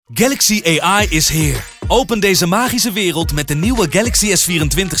Galaxy AI is here. Open deze magische wereld met de nieuwe Galaxy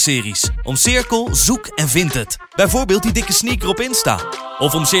S24-series. Omcirkel, zoek en vind het. Bijvoorbeeld die dikke sneaker op Insta.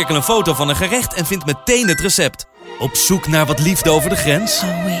 Of omcirkel een foto van een gerecht en vind meteen het recept. Op zoek naar wat liefde over de grens?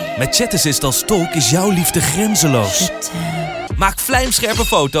 Met Chat Assist als tolk is jouw liefde grenzeloos. Maak vlijmscherpe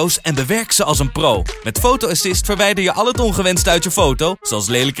foto's en bewerk ze als een pro. Met Photo Assist verwijder je al het ongewenst uit je foto, zoals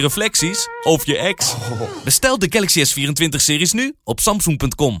lelijke reflecties of je ex. Bestel de Galaxy S24-series nu op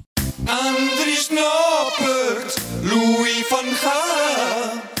Samsung.com. Andries Noppert, Louis van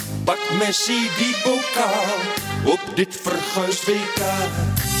Gaal. Pak Messi die bokaal op dit verguisd WK.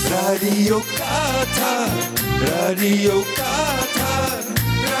 Radio Qatar, Radio Qatar,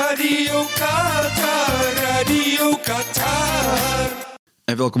 Radio Qatar, Radio Qatar.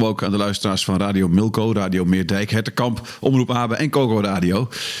 En welkom ook aan de luisteraars van Radio Milko, Radio Meerdijk, Hertenkamp, Omroep Abe en Coco Radio.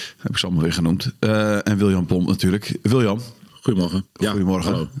 Heb ik ze allemaal weer genoemd. En William Pomp natuurlijk. William. Goedemorgen. Ja,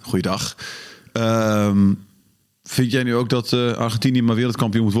 goedemorgen. Hallo. Goeiedag. Vind jij nu ook dat Argentinië maar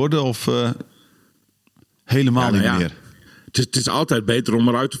wereldkampioen moet worden? Of helemaal niet meer? Het is altijd beter om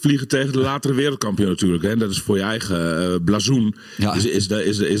eruit te vliegen tegen de latere wereldkampioen natuurlijk. Hè? Dat is voor je eigen blazoen. Ja.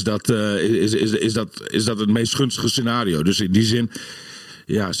 Is dat het meest gunstige scenario. Dus in die zin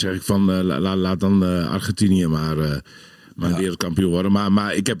zeg ik van laat dan Argentinië maar wereldkampioen worden.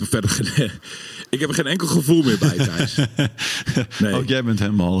 Maar ik heb er verder geen enkel gevoel meer bij, Thijs. Nee. Ook jij bent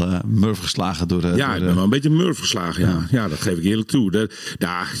helemaal murf geslagen door ik ben wel een beetje murf geslagen, ja. Dat geef ik eerlijk toe.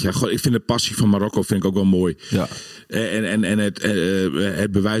 Ik vind de passie van Marokko vind ik ook wel mooi. Ja. En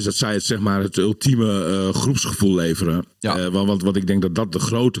het bewijs dat zij het ultieme groepsgevoel leveren. Ja. Want ik denk dat dat de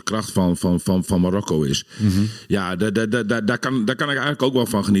grote kracht van Marokko is. Mm-hmm. Ja, daar kan ik eigenlijk ook wel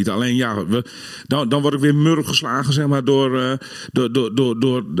van genieten. Alleen dan word ik weer murf geslagen, zeg maar, door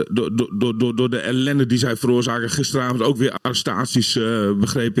de ellende die zij veroorzaken. Gisteravond ook weer arrestaties,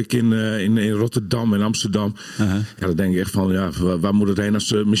 begreep ik, in Rotterdam en Amsterdam. Uh-huh. Ja, dan denk ik echt van, waar moet het heen als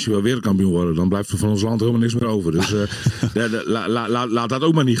ze misschien wel wereldkampioen worden? Dan blijft er van ons land helemaal niks meer over. Dus laat dat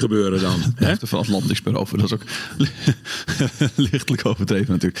ook maar niet gebeuren dan. Blijft er van het land niks meer over. Dat is ook lichtelijk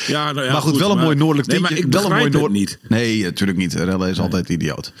overdreven natuurlijk. Ja, maar goed, wel een mooi noordelijk tintje. Nee, maar ik begrijp het niet. Nee, natuurlijk niet. Rellen is altijd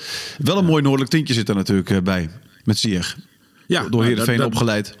idioot. Wel een mooi noordelijk tintje zit er natuurlijk bij. Met Ziyech. Ja, door Heerenveen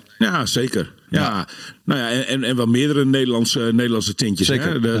opgeleid. Ja, zeker. Ja. Nou ja, en wel meerdere Nederlandse tintjes.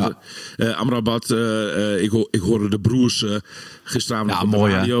 Zeker. Hè? Amrabat, ik hoorde de broers gisteravond op de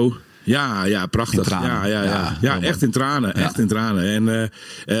radio. Hè? Ja, prachtig. Ja, echt in tranen. Ja. Echt in tranen. En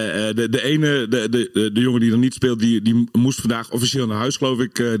de jongen die er niet speelt, die moest vandaag officieel naar huis, geloof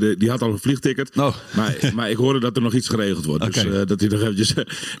ik. Die had al een vliegticket. Oh. Maar ik hoorde dat er nog iets geregeld wordt. Okay. Dus dat hij nog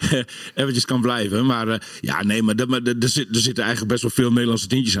eventjes kan blijven. Maar er zitten eigenlijk best wel veel Nederlandse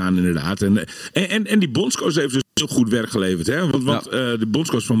tintjes aan, inderdaad. En die bondscoach heeft dus heel goed werk geleverd. Hè? Want de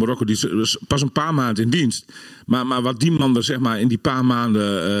bondscoach van Marokko die is pas een paar maanden in dienst. Maar wat die man er, zeg maar, in die paar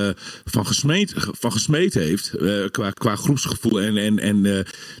maanden van gesmeed heeft, qua groepsgevoel en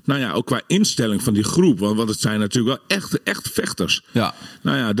ook qua instelling van die groep. Want het zijn natuurlijk wel echt vechters. Ja.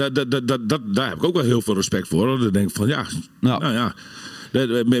 Nou ja, daar heb ik ook wel heel veel respect voor. Dan denk ik van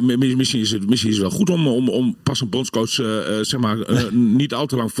misschien is het wel goed om pas een bondscoach niet al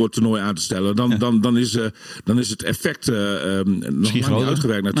te lang voor het toernooi aan te stellen. Dan is het effect nog niet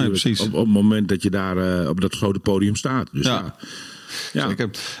uitgewerkt natuurlijk. Nee, op het moment dat je daar op dat grote podium staat. Dus ja. Zeker.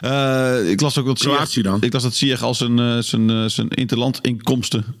 Ik las ook dat Kroatië dan. Ik las dat Ziyech als zijn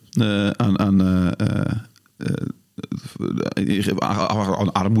interlandinkomsten aan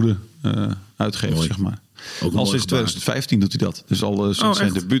armoede uitgeeft, mooi. Zeg maar. Al sinds 2015 doet hij dat. Dus al sinds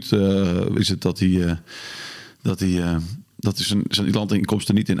zijn debuut is het dat zijn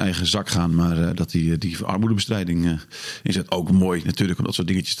landinkomsten niet in eigen zak gaan, maar dat hij die armoedebestrijding inzet. Ook mooi natuurlijk om dat soort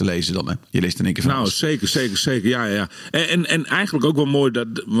dingetjes te lezen. Dan, je leest in één keer van alles. Zeker. Ja. En eigenlijk ook wel mooi,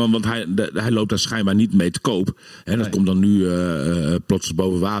 want hij loopt daar schijnbaar niet mee te koop. En dat komt dan nu plots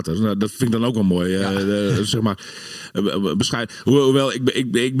boven water. Nou, dat vind ik dan ook wel mooi. Zeg maar, bescheiden. Hoewel,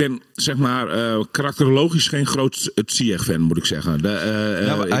 ik ben zeg maar karakterologisch geen groot Ziyech-fan, moet ik zeggen.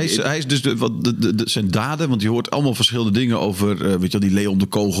 Hij is dus zijn daden, want je hoort allemaal verschillende dingen over, die Leon de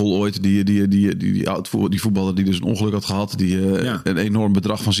Kogel ooit, die voetballer die dus een ongeluk had gehad, die een enorm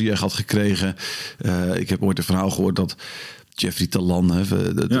bedrag van Ziyech had gekregen. Ik heb ooit een verhaal gehoord dat Jeffrey Talan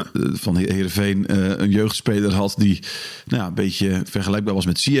van Heerenveen een jeugdspeler had die een beetje vergelijkbaar was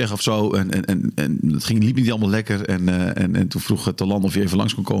met Ziyech of zo. En het liep niet allemaal lekker. En toen vroeg Talan of hij even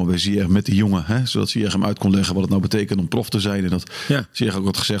langs kon komen bij Ziyech met die jongen. Hè, zodat Ziyech hem uit kon leggen wat het nou betekent om prof te zijn. En dat Ziyech ook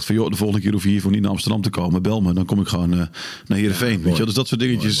had gezegd van de volgende keer hoef je hiervoor niet naar Amsterdam te komen. Bel me, dan kom ik gewoon naar Heerenveen. Weet je? Dus dat soort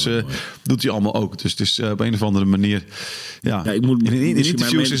dingetjes mooi. Doet hij allemaal ook. Dus het is op een of andere manier... in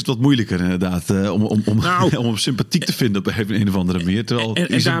interviews is het wat moeilijker inderdaad. Om hem sympathiek te vinden op een of andere manier. Terwijl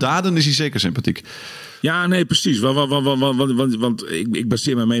in zijn daden is hij zeker sympathiek. Ja, nee, precies. Want ik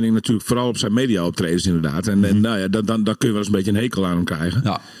baseer mijn mening natuurlijk vooral op zijn media-optredens inderdaad. En dan kun je wel eens een beetje een hekel aan hem krijgen.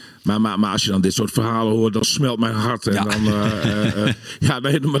 Ja. Maar als je dan dit soort verhalen hoort, dan smelt mijn hart. En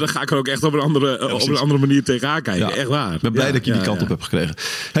maar dan ga ik er ook echt op een andere manier tegenaan kijken. Ja. Echt waar. Ik ben blij dat je die kant op hebt gekregen.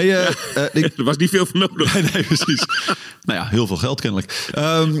 Er was niet veel voor nodig. Nee, precies. Heel veel geld kennelijk.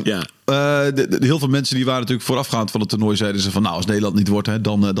 Heel veel mensen die waren natuurlijk voorafgaand van het toernooi zeiden ze van als Nederland niet wordt,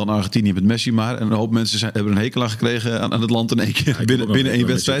 dan Argentinië met Messi maar. En een hoop mensen hebben een hekel aan gekregen aan het land in één keer binnen één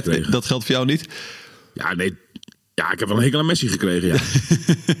wedstrijd. Dat geldt voor jou niet? Ja, nee. Ja, ik heb wel een hekel aan Messi gekregen,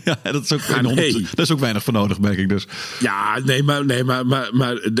 ja. Dat is ook dat is ook weinig voor nodig, merk ik dus. Ja, maar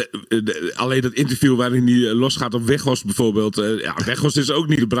alleen dat interview waarin hij losgaat op Weghorst bijvoorbeeld. Weghorst is ook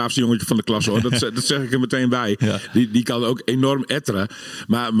niet het braafste jongetje van de klas, hoor. Dat zeg ik er meteen bij. Ja. Die kan ook enorm etteren.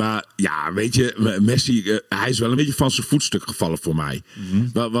 Maar weet je, Messi, hij is wel een beetje van zijn voetstuk gevallen voor mij.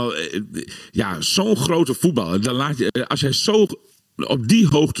 Zo'n grote voetballer. Dan laat je, als jij zo op die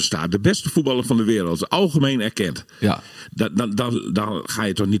hoogte staat, de beste voetballer van de wereld, algemeen erkend. Ja. Dan ga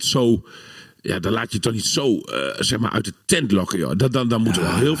je toch niet zo. Ja, dan laat je toch niet zo uit de tent lokken. Joh. Dan moet er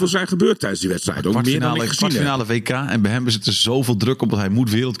wel heel veel zijn gebeurd tijdens die wedstrijd. Ook meer dan ik gezien heb. Kwartfinale WK. En bij hem is het zoveel druk op dat hij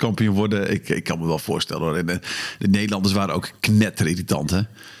moet wereldkampioen worden. Ik kan me wel voorstellen, hoor. En de Nederlanders waren ook knetterirritant, hè?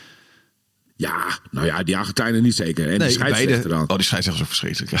 Ja, die Argentijnen niet zeker. En die scheidsrechter dan. Die scheidsrechter is ook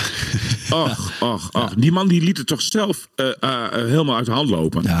verschrikkelijk. Och. Die man die liet het toch zelf helemaal uit de hand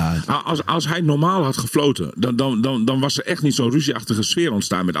lopen. Ja. Als hij normaal had gefloten, dan was er echt niet zo'n ruzieachtige sfeer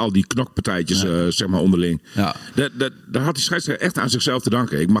ontstaan met al die knokpartijtjes onderling. Ja. Daar had die scheidsrechter echt aan zichzelf te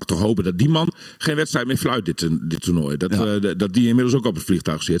danken. Ik mag toch hopen dat die man geen wedstrijd meer fluit dit toernooi. Dat die inmiddels ook op het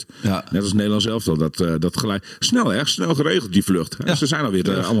vliegtuig zit. Ja. Net als Nederland zelf dat gelijk. Snel geregeld die vlucht. Ja. Ze zijn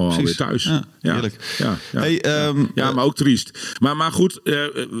alweer allemaal weer thuis. Ja. Heerlijk. Ja, maar ook triest. Maar goed,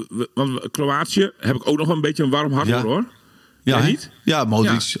 want Kroatië heb ik ook nog een beetje een warm hart voor, hoor. Ja, niet? Ja,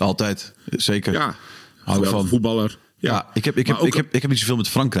 Modric, altijd. Zeker. Ja, hou van voetballer. Ja, ik heb niet zoveel met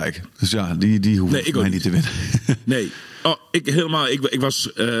Frankrijk. Dus die hoeft mij niet te winnen. Nee. Ik was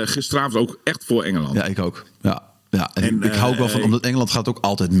gisteravond ook echt voor Engeland. Ja, ik ook. Ja, en ik hou ook wel van, omdat Engeland gaat ook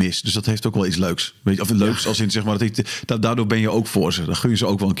altijd mis. Dus dat heeft ook wel iets leuks. Weet je, of leuks als in, zeg maar, daardoor ben je ook voor ze. Dan gun je ze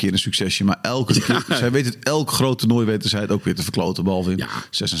ook wel een keer een succesje. Maar elke keer, zij weten het, elk groot toernooi weten zij het ook weer te verkloten. Behalve in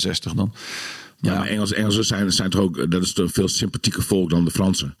 66 dan. Maar Engelsen zijn toch ook, dat is toch een veel sympathieker volk dan de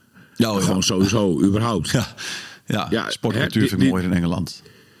Fransen. Gewoon sowieso, überhaupt. Ja, sportcultuur vind ik mooier in Engeland.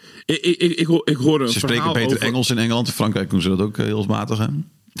 Ik hoorde een ze spreken beter over Engels in Engeland. In Frankrijk doen ze dat ook heel matig, hè?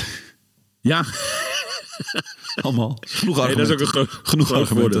 Ja. Allemaal. Genoeg argumenten. Dat is ook genoeg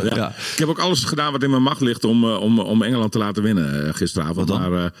argumenten. Ja. Ik heb ook alles gedaan wat in mijn macht ligt om Engeland te laten winnen gisteravond.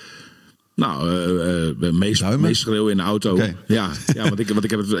 Maar meeschreeuwen in de auto. Okay. Ja, want ik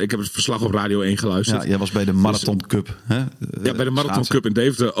heb het verslag op Radio 1 geluisterd. Ja, jij was bij de Marathon Cup. Hè? Bij de Marathon Cup in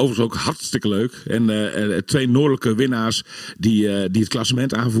Deventer. Overigens ook hartstikke leuk. En 2 noordelijke winnaars die het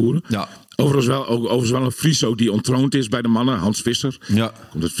klassement aanvoeren. Ja. Overigens wel een Fries ook die ontroond is bij de mannen. Hans Visser. Ja.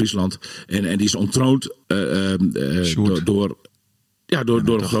 Komt uit Friesland. En die is ontroond door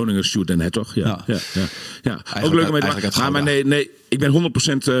de Groninger Sjoerd en Hertog. Ja. Ook leuk om mee te maken. Maar nee, ik ben 100%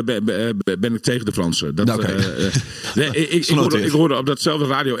 ben ik tegen de Fransen. Ik hoorde op datzelfde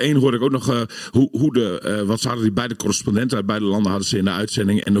Radio 1 hoorde ik ook nog wat ze hadden die beide correspondenten uit beide landen hadden ze in de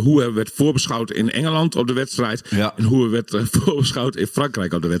uitzending. En hoe er werd voorbeschouwd in Engeland op de wedstrijd. Ja. En hoe er werd voorbeschouwd in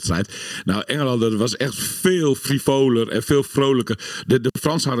Frankrijk op de wedstrijd. Nou, Engeland, dat was echt veel frivoler en veel vrolijker. De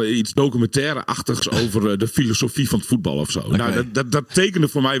Fransen hadden iets documentaire-achtigs over de filosofie van het voetbal of zo. Okay. Nou, dat tekende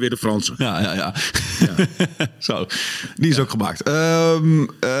voor mij weer de Fransen. Ja. Zo, die is ook gemaakt.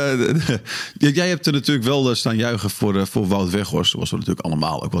 Jij hebt er natuurlijk wel staan juichen voor Wout Weghorst. Zoals we natuurlijk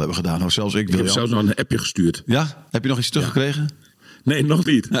allemaal ook wel hebben gedaan. Nou, zelfs ik heb zelfs nog een appje gestuurd. Ja? Heb je nog iets teruggekregen? Nee, nog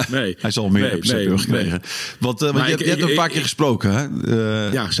niet. Nee. Hij zal meer appjes teruggekregen. Nee. Want je hebt een paar keer gesproken. Hè?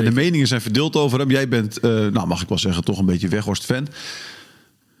 De meningen zijn verdeeld over hem. Jij bent, mag ik wel zeggen, toch een beetje Weghorst-fan.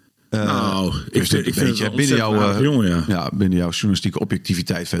 Ik vind het binnen jouw journalistieke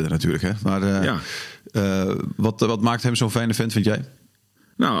objectiviteit verder natuurlijk. Hè? Maar wat maakt hem zo'n fijne vent, vind jij?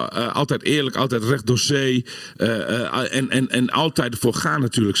 altijd eerlijk, altijd recht door zee. En altijd ervoor gaan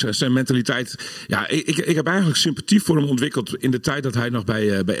natuurlijk. Zijn mentaliteit. Ja, ik heb eigenlijk sympathie voor hem ontwikkeld in de tijd dat hij nog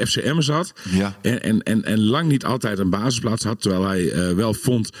bij FCM zat. Ja. En lang niet altijd een basisplaats had. Terwijl hij wel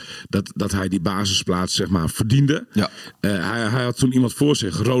vond dat hij die basisplaats zeg maar verdiende. Ja. Hij had toen iemand voor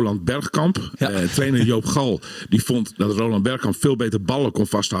zich, Roland Bergkamp. Ja. Trainer Joop Gal, die vond dat Roland Bergkamp veel beter ballen kon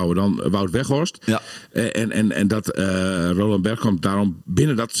vasthouden dan Wout Weghorst. Ja. En dat Roland Bergkamp daarom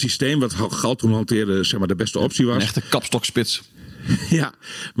binnen dat systeem wat Gal toen hanteerde, zeg maar, de beste optie was. Een echte kapstokspits. Ja,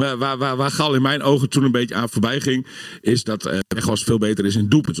 maar waar Gal in mijn ogen toen een beetje aan voorbij ging, is dat Weghorst veel beter is in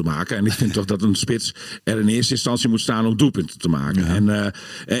doelpunten te maken. En ik vind toch dat een spits er in eerste instantie moet staan om doelpunten te maken.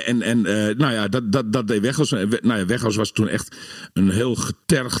 Ja. Dat deed Weghorst. Weghorst was toen echt een heel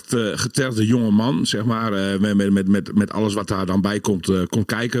getergde jonge man, zeg maar. Met alles wat daar dan bij komt, kon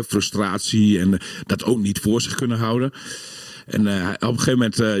kijken. Frustratie en dat ook niet voor zich kunnen houden. En op een gegeven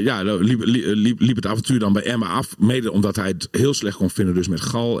moment liep het avontuur dan bij Emma af. Mede omdat hij het heel slecht kon vinden dus met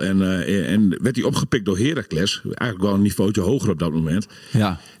Gal. En werd hij opgepikt door Heracles. Eigenlijk wel een niveautje hoger op dat moment.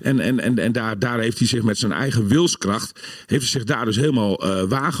 Ja. En daar heeft hij zich met zijn eigen wilskracht, heeft hij zich daar dus helemaal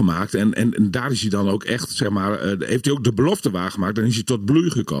waargemaakt. En daar is hij dan ook echt, zeg maar, heeft hij ook de belofte waargemaakt. En is hij tot bloei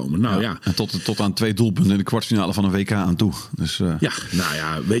gekomen. Nou, ja. En tot aan 2 doelpunten in de kwartfinale van een WK aan toe. Dus, Ja, nou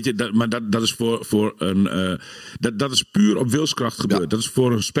ja, weet je, dat is voor een... dat is puur op wilskracht gebeurd. Ja. Dat is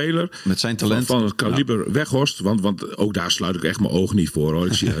voor een speler met zijn talent van het kaliber Weghorst. Want ook daar sluit ik echt mijn ogen niet voor, hoor.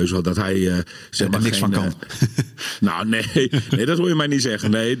 Ik zie heus wel dat hij zeg maar niks van kan. Nou, nee, dat wil je mij niet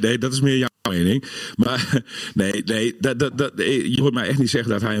zeggen. Nee, dat is meer jouw mening. Maar je hoort mij echt niet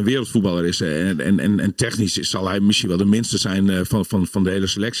zeggen dat hij een wereldvoetballer is. En technisch zal hij misschien wel de minste zijn van de hele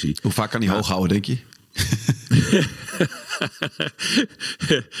selectie. Hoe vaak kan hij hoog houden, denk je?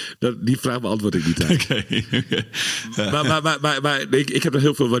 Die vraag beantwoord ik niet aan. Okay. Maar ik heb er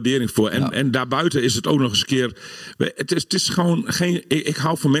heel veel waardering voor. En daarbuiten is het ook nog eens een keer... Het is gewoon geen... Ik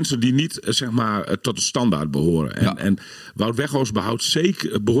hou van mensen die niet, zeg maar, tot de standaard behoren. En Wout Weghorst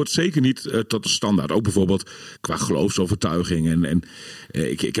behoort zeker niet tot de standaard. Ook bijvoorbeeld qua geloofsovertuiging. En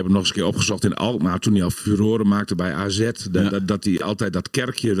ik heb het nog eens een keer opgezocht in Alkmaar. Toen hij al furoren maakte bij AZ. Dat hij altijd dat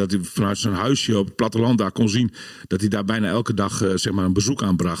kerkje, dat hij vanuit zijn huisje op het platteland daar kon zien, dat hij daar bijna elke dag zeg maar een bezoek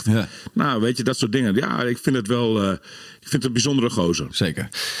aanbracht. Ja. Nou, weet je, dat soort dingen. Ja, ik vind het wel... ik vind het een bijzondere gozer. Zeker.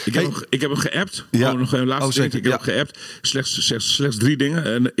 Ik heb hem geappt. Ja. Nog een laatste ding. Ik heb hem geappt. Slechts 3 dingen.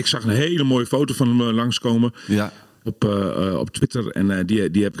 En ik zag een hele mooie foto van hem langskomen. Ja. Op Twitter. En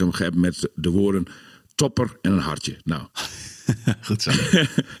die heb ik hem geappt met de woorden topper en een hartje. Nou... Goed zo.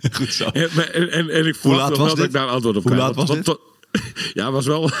 Goed zo. En ik verwacht nog wel dat ik daar antwoord op krijg. Hoe laat was dit? Ja, was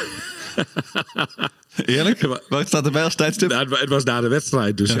wel... Eerlijk? Wat staat erbij als tijdstip? Nou, het was na de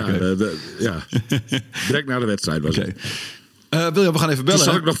wedstrijd. Dus direct na de wedstrijd was het. William, we gaan even bellen. Toen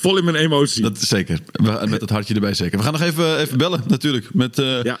zat ik nog vol in mijn emotie. Dat zeker. Met het hartje erbij zeker. We gaan nog even bellen natuurlijk. Met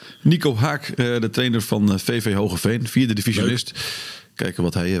Nico Haak, de trainer van VV Hogeveen. 4e divisionist. Leuk. Kijken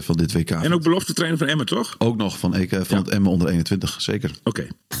wat hij van dit WK en vindt. ook belofte trainer van Emmen, toch? Ook nog van het Emmen onder 21, zeker. Oké.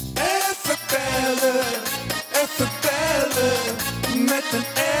 Even bellen, met een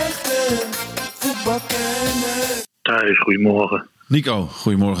echte voetbalkenner. Thijs, goedemorgen. Nico,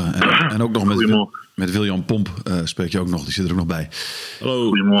 goedemorgen. En ook nog met William Pomp spreek je ook nog, die zit er ook nog bij. Hallo.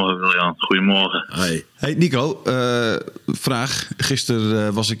 Goedemorgen William, goedemorgen. Hey Nico, vraag.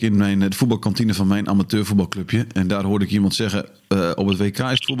 Gisteren was ik in de voetbalkantine van mijn amateurvoetbalclubje. En daar hoorde ik iemand zeggen, op het WK is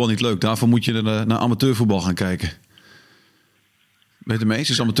het voetbal niet leuk. Daarvoor moet je naar amateurvoetbal gaan kijken. Ben je het ermee eens?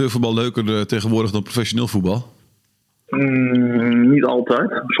 Is amateurvoetbal leuker tegenwoordig dan professioneel voetbal? Niet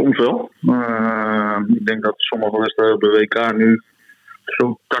altijd, soms wel. Ik denk dat sommige wedstrijden op de WK nu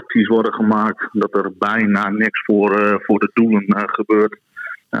zo tactisch worden gemaakt dat er bijna niks voor de doelen gebeurt.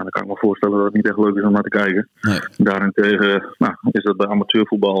 Dan kan ik me voorstellen dat het niet echt leuk is om naar te kijken. Nee. Daarentegen is dat bij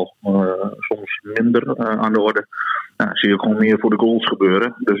amateurvoetbal soms minder aan de orde. Zie je gewoon meer voor de goals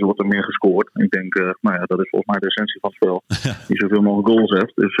gebeuren. Dus er wordt er meer gescoord. Ik denk, dat is volgens mij de essentie van het spel. Die zoveel mogelijk goals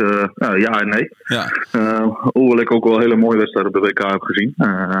heeft. Dus ja en nee. Ja. Hoewel ik ook wel hele mooie wedstrijden op de WK heb gezien.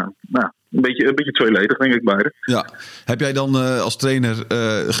 Een beetje tweeledig, denk ik, beide. Ja. Heb jij dan als trainer,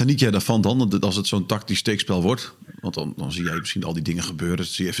 geniet jij daarvan dan? Als het zo'n tactisch steekspel wordt? Want dan zie jij misschien al die dingen gebeuren. Dat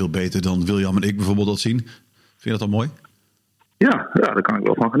zie je veel beter dan William en ik bijvoorbeeld dat zien. Vind je dat dan mooi? Ja, daar kan ik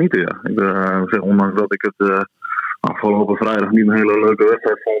wel van genieten, ja. Ik zeg, ondanks dat ik het afgelopen vrijdag niet een hele leuke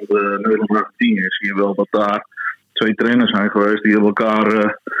wedstrijd vond, Nederland-Argentinië, zie je wel dat daar 2 trainers zijn geweest die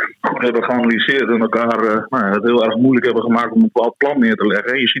elkaar goed hebben geanalyseerd en elkaar het heel erg moeilijk hebben gemaakt om een bepaald plan neer te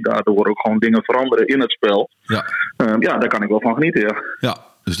leggen. Je ziet daardoor ook gewoon dingen veranderen in het spel. Ja, daar kan ik wel van genieten, ja. Ja.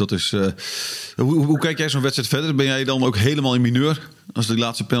 dus dat is... Hoe kijk jij zo'n wedstrijd verder? Ben jij dan ook helemaal in mineur als die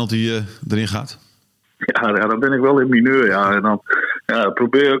laatste penalty erin gaat? Ja, dan ben ik wel in mineur, ja. En dan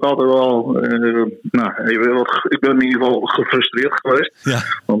probeer ik altijd wel... ik ben in ieder geval gefrustreerd geweest. Ja.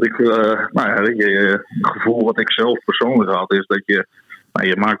 Want weet je, het gevoel wat ik zelf persoonlijk had is dat je...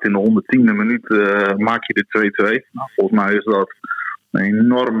 je maakt in de 110e minuut maak je de 2-2. Nou, volgens mij is dat een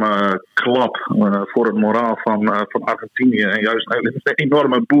enorme klap voor het moraal van Argentinië. En juist een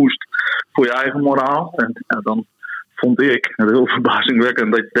enorme boost voor je eigen moraal. En dan vond ik het heel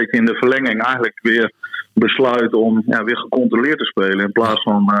verbazingwekkend dat je in de verlenging eigenlijk weer besluit om weer gecontroleerd te spelen. In plaats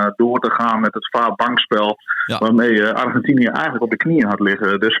van door te gaan met het vaak bankspel. Ja. Waarmee Argentinië eigenlijk op de knieën had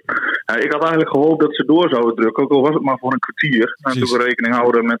liggen. Dus ik had eigenlijk gehoopt dat ze door zouden drukken. Ook al was het maar voor een kwartier. En toen we rekening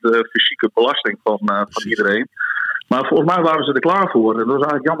houden met de fysieke belasting van iedereen. Maar volgens mij waren ze er klaar voor. En dat was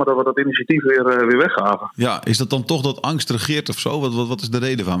eigenlijk jammer dat we dat initiatief weer weggaven. Ja, is dat dan toch dat angst regeert of zo? Wat is de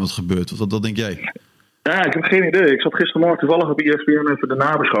reden van wat gebeurt? Wat denk jij? Ja, ik heb geen idee. Ik zat gistermorgen toevallig op ESPN even de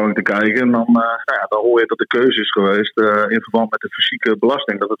nabeschouwing te kijken. En dan hoor je dat de keuze is geweest in verband met de fysieke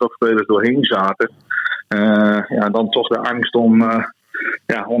belasting. Dat er toch spelers doorheen zaten. Dan toch de angst om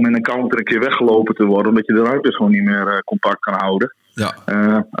in een counter een keer weggelopen te worden. Omdat je de ruimte gewoon niet meer compact kan houden. Ja.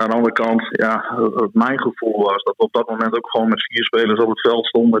 Aan de andere kant, mijn gevoel was dat we op dat moment ook gewoon met 4 spelers op het veld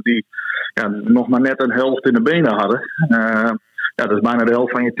stonden die nog maar net een helft in de benen hadden. Dat is bijna de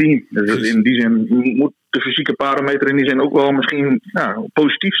helft van je team. Dus in die zin moet de fysieke parameter in die zin ook wel misschien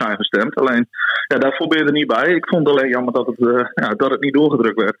positief zijn gestemd. Alleen, daarvoor ben je er niet bij. Ik vond het alleen jammer dat het niet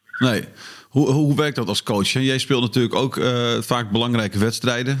doorgedrukt werd. Nee. Hoe werkt dat als coach? Jij speelt natuurlijk ook vaak belangrijke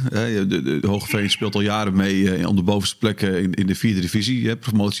wedstrijden. De Hoogeveen speelt al jaren mee om de bovenste plekken in de 4e divisie.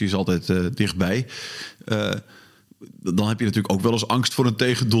 Promotie is altijd dichtbij. Dan heb je natuurlijk ook wel eens angst voor een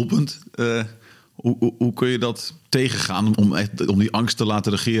tegendoelpunt. Hoe kun je dat tegengaan om die angst te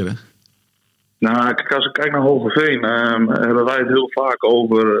laten regeren? Nou, als ik kijk naar Hoogeveen, hebben wij het heel vaak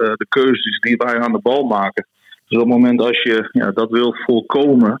over de keuzes die wij aan de bal maken. Dus op het moment als je dat wil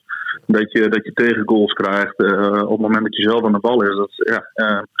voorkomen, dat je tegengoals krijgt, op het moment dat je zelf aan de bal is,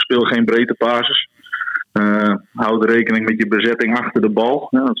 speel geen breedte passes. Houd rekening met je bezetting achter de bal.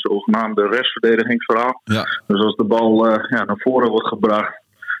 Het zogenaamde restverdedigingsverhaal. Ja. Dus als de bal naar voren wordt gebracht,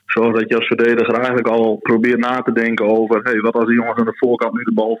 zodat je als verdediger eigenlijk al probeert na te denken over wat als de jongens aan de voorkant nu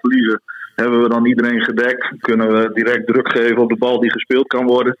de bal verliezen. Hebben we dan iedereen gedekt? Kunnen we direct druk geven op de bal die gespeeld kan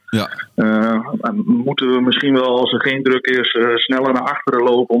worden? Ja. Moeten we misschien wel, als er geen druk is, sneller naar achteren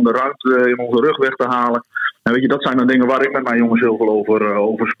lopen om de ruimte in onze rug weg te halen? En weet je, dat zijn dan dingen waar ik met mijn jongens heel veel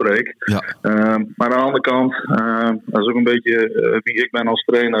over spreek. Ja. Maar aan de andere kant, dat is ook een beetje wie ik ben als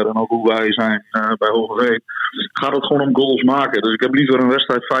trainer en ook hoe wij zijn bij Hoogeveen. Gaat het gewoon om goals maken. Dus ik heb liever een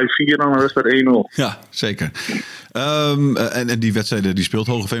wedstrijd 5-4 dan een wedstrijd 1-0. Ja, zeker. En die wedstrijden die speelt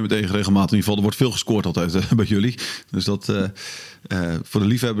Hoogeveen meteen regelmatig. In ieder geval, er wordt veel gescoord altijd bij jullie. Dus dat... voor de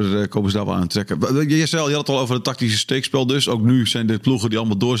liefhebber komen ze daar wel aan het trekken. Je had het al over het tactische steekspel dus. Ook nu zijn de ploegen die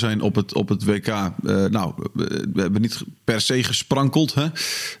allemaal door zijn op het WK. We hebben niet per se gesprankeld. Hè?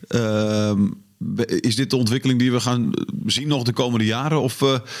 Is dit de ontwikkeling die we gaan zien nog de komende jaren?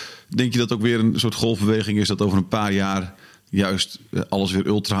 Of denk je dat ook weer een soort golfbeweging is dat over een paar jaar juist alles weer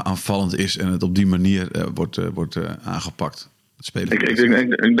ultra aanvallend is en het op die manier wordt aangepakt?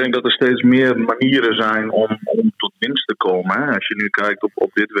 Ik denk dat er steeds meer manieren zijn om tot winst te komen. Hè. Als je nu kijkt op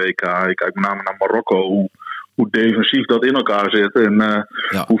dit WK, ik kijk met name naar Marokko, hoe defensief dat in elkaar zit en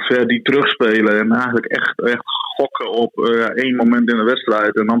hoe ver die terugspelen. En eigenlijk echt gokken op één moment in de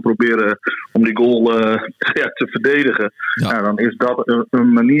wedstrijd en dan proberen om die goal te verdedigen. Ja. Dan is dat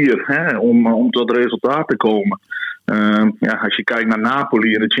een manier om tot resultaat te komen. Als je kijkt naar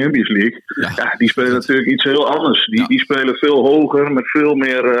Napoli in de Champions League, die spelen natuurlijk iets heel anders. Die spelen veel hoger, met veel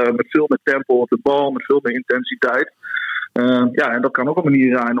meer tempo op de bal, met veel meer intensiteit. En dat kan ook een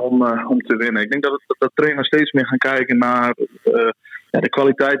manier zijn om te winnen. Ik denk dat trainers steeds meer gaan kijken naar de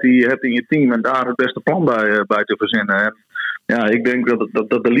kwaliteit die je hebt in je team en daar het beste plan bij te verzinnen. En ik denk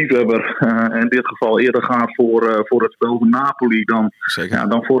dat de liefhebber in dit geval eerder gaat voor het spel van Napoli dan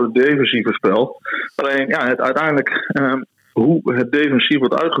voor het defensieve spel. Alleen uiteindelijk hoe het defensief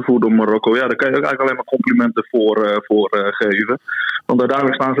wordt uitgevoerd door Marokko, daar kan je ook eigenlijk alleen maar complimenten voor geven. Want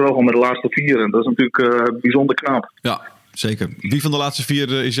uiteindelijk staan ze wel gewoon met de laatste 4 en dat is natuurlijk bijzonder knap. Ja, zeker. Wie van de laatste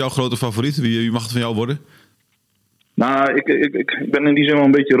 4 is jouw grote favoriet? Wie mag het van jou worden? Nou, ik ben in die zin wel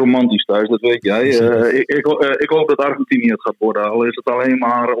een beetje romantisch thuis, dat weet jij. Ik hoop dat Argentinië het gaat worden. Al is het alleen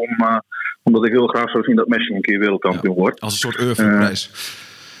maar omdat ik heel graag zou zien dat Messi een keer wereldkampioen wordt. Als een soort oeuvreprijs.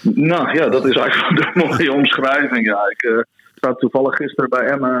 Dat is eigenlijk de mooie omschrijving. Ja. zat toevallig gisteren bij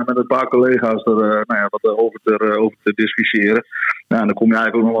Emmen met een paar collega's er wat over te discussiëren. En dan kom je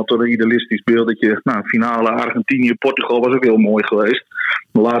eigenlijk ook nog wat tot een idealistisch beeldje. Finale Argentinië-Portugal was ook heel mooi geweest.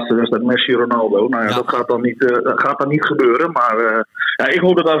 De laatste wedstrijd Messi-Ronaldo. Dat gaat dan niet gebeuren. Maar ik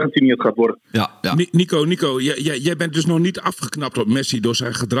hoop dat Argentinië het gaat worden. Ja. Nico, jij bent dus nog niet afgeknapt op Messi door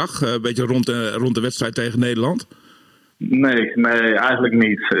zijn gedrag. Een beetje rond de wedstrijd tegen Nederland. Nee, eigenlijk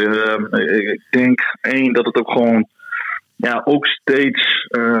niet. Ik denk dat het ook gewoon ook steeds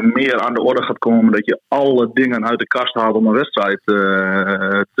meer aan de orde gaat komen dat je alle dingen uit de kast haalt om een wedstrijd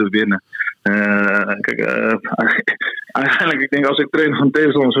te winnen. Eigenlijk, ik denk als ik trainer van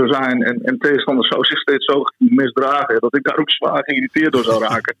tegenstander zou zijn en tegenstander zou zich steeds zo misdragen, dat ik daar ook zwaar geïrriteerd door zou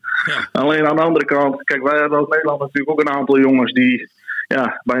raken. Ja. Alleen aan de andere kant, kijk, wij hebben als Nederland natuurlijk ook een aantal jongens die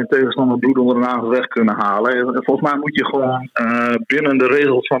bij een tegenstander bloed onder de nagel weg kunnen halen. Volgens mij moet je gewoon binnen de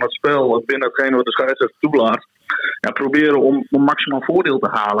regels van het spel, binnen hetgene wat de scheidsrechter toelaat, proberen om maximaal voordeel te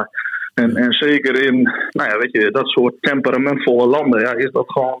halen. En zeker in dat soort temperamentvolle landen is dat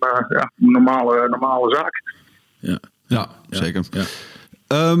gewoon een normale zaak. Ja, zeker.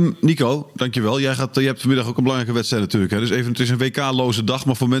 Ja. Nico, dankjewel. Je hebt vanmiddag ook een belangrijke wedstrijd natuurlijk. Hè? Dus even, het is een WK-loze dag,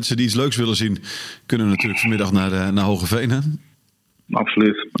 maar voor mensen die iets leuks willen zien, kunnen we natuurlijk vanmiddag naar Hogeveen. Hè?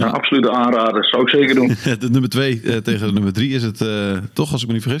 Absoluut. Absolute aanrader. Zou ik zeker doen. De nummer 2 tegen de nummer 3 is het toch, als ik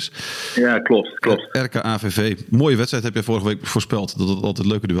me niet vergis. Ja, klopt. RK-AVV. Mooie wedstrijd heb je vorige week voorspeld. Dat het altijd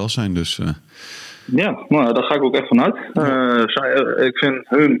leuke duels zijn. Dus, Ja, daar ga ik ook echt vanuit. Ik vind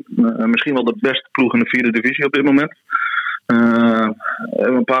hun misschien wel de beste ploeg in de 4e divisie op dit moment.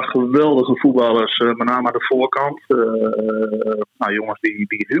 Een paar geweldige voetballers, met name aan de voorkant. Jongens die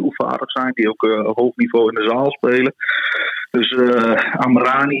heel vaardig zijn, die ook hoog niveau in de zaal spelen. Dus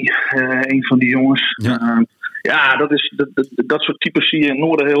Amrani, een van die jongens. Dat soort types zie je in het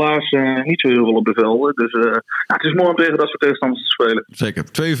Noorden helaas niet zo heel veel op de velden. Dus het is mooi om tegen dat soort tegenstanders te spelen.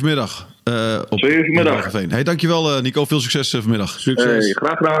 Zeker. 2 uur vanmiddag. 2 uur vanmiddag. Hey, dankjewel Nico. Veel succes vanmiddag. Succes.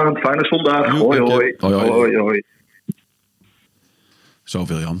 Graag gedaan. Fijne zondag. Hoi. Zo,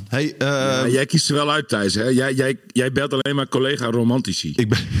 William. Hey, jij kiest er wel uit, Thijs. Hè? Jij belt alleen maar collega romantici. Ik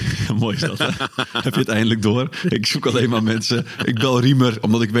ben mooi is dat. Heb je het eindelijk door? Ik zoek alleen maar mensen. Ik bel Riemer,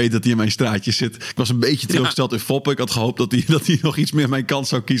 omdat ik weet dat hij in mijn straatje zit. Ik was een beetje teleurgesteld in Foppe. Ik had gehoopt dat hij nog iets meer mijn kant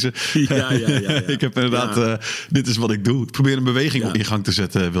zou kiezen. Ja. Ik heb inderdaad, dit is wat ik doe. Ik probeer een beweging in gang te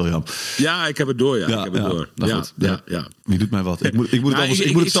zetten, William. Ja, ik heb het door. Ik heb het door. Nou goed. Wie doet mij wat? Ik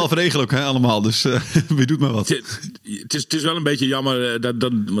moet het zelf regelen ook, hè, allemaal. Dus wie doet mij wat? Het is wel een beetje jammer,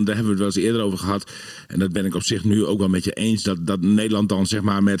 want daar hebben we het wel eens eerder over gehad. En dat ben ik op zich nu ook wel met je eens. Dat Nederland dan zeg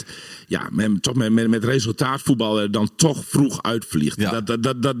maar met resultaatvoetbal dan toch vroeg uitvliegt. Ja.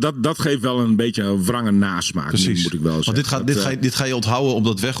 Dat geeft wel een beetje een wrange nasmaak. Precies. Moet ik wel zeggen. Want dit ga je onthouden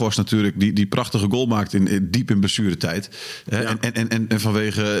omdat Weghorst natuurlijk die prachtige goal maakt diep in blessuretijd. Ja. En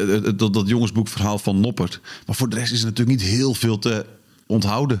vanwege dat jongensboekverhaal van Noppert. Maar voor de rest is er natuurlijk niet heel veel te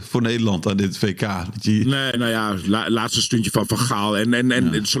onthouden voor Nederland aan dit WK. Laatste stuntje van Gaal.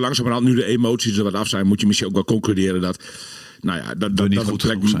 En zo langzamerhand nu de emoties er wat af zijn, moet je misschien ook wel concluderen dat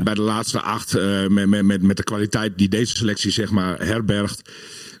bij de laatste 8 met de kwaliteit die deze selectie zeg maar herbergt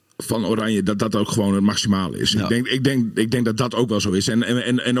van Oranje, dat ook gewoon het maximale is. Ja. Ik denk dat ook wel zo is.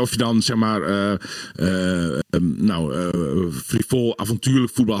 En of je dan zeg maar frivol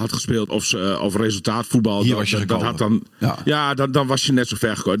avontuurlijk voetbal had gespeeld of resultaatvoetbal, dan was je net zo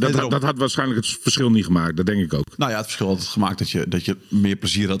ver gekomen. Dat had waarschijnlijk het verschil niet gemaakt. Dat denk ik ook. Nou ja, het verschil had het gemaakt dat je meer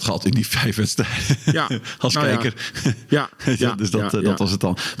plezier had gehad in die 5 wedstrijden als kijker. Dus dat was het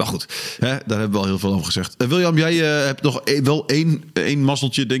dan. Maar goed, daar hebben we al heel veel over gezegd. William, jij hebt nog wel één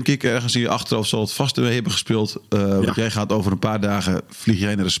mazzeltje, denk ik. Ergens in je achterhoofd zal het vast mee hebben gespeeld. Want jij gaat over een paar dagen, vlieg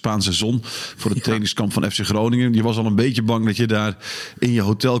jij naar de Spaanse zon voor het trainingskamp van FC Groningen. Je was al een beetje bang dat je daar in je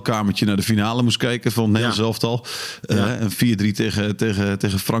hotelkamertje naar de finale moest kijken van het Nederlands elftal. Een 4-3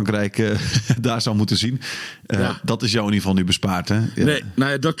 tegen Frankrijk daar zou moeten zien. Dat is jou in ieder geval nu bespaard, hè? Ja.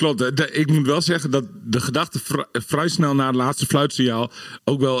 Nee, dat klopt. Ik moet wel zeggen dat de gedachte vrij snel na het laatste fluitsignaal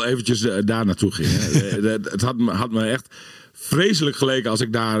ook wel eventjes daar naartoe ging. Het had me echt vreselijk geleken als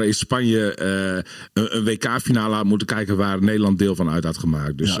ik daar in Spanje een WK-finale had moeten kijken waar Nederland deel van uit had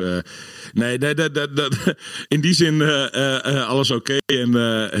gemaakt. Dus in die zin alles oké. En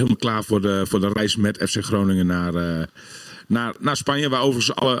helemaal klaar voor de reis met FC Groningen naar Spanje, waar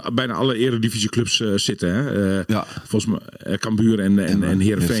overigens bijna alle eredivisieclubs zitten. Hè? Volgens mij Cambuur en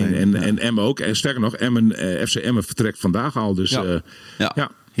Heerenveen en Emmen ook. En sterker nog, FC Emmen vertrekt vandaag al. Dus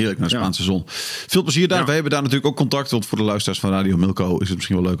Heerlijk naar de Spaanse zon. Veel plezier daar. Wij hebben daar natuurlijk ook contact. Want voor de luisteraars van Radio Milko is het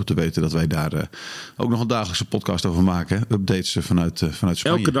misschien wel leuk om te weten dat wij daar ook nog een dagelijkse podcast over maken. Updates vanuit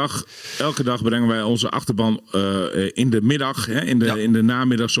Spanje. Elke dag brengen wij onze achterban in de middag. Hè, in de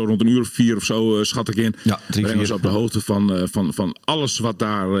namiddag, zo rond 4:00 of zo schat ik in. Ja, brengen we ze op de hoogte van alles wat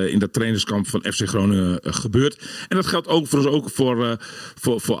daar in dat trainerskamp van FC Groningen gebeurt. En dat geldt ook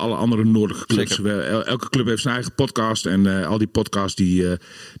voor alle andere noordelijke clubs. Elke club heeft zijn eigen podcast. En al die podcasts die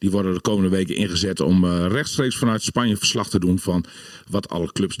worden de komende weken ingezet om rechtstreeks vanuit Spanje verslag te doen van wat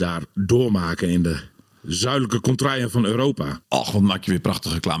alle clubs daar doormaken in de zuidelijke contraien van Europa. Ach, wat maak je weer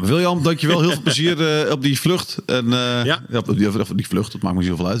prachtige reclame. William, dankjewel. Heel veel plezier op die vlucht. En op die vlucht, dat maakt me niet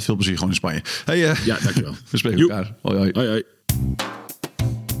zoveel uit. Veel plezier gewoon in Spanje. Hey, ja, dankjewel. We spreken elkaar. Hoi.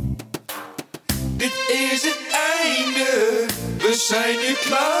 Dit is het einde. We zijn nu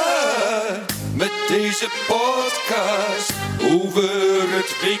klaar met deze podcast over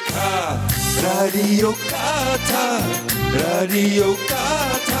het WK. Radio Qatar, Radio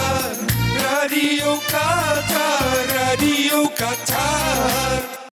Qatar, Radio Qatar, Radio Qatar.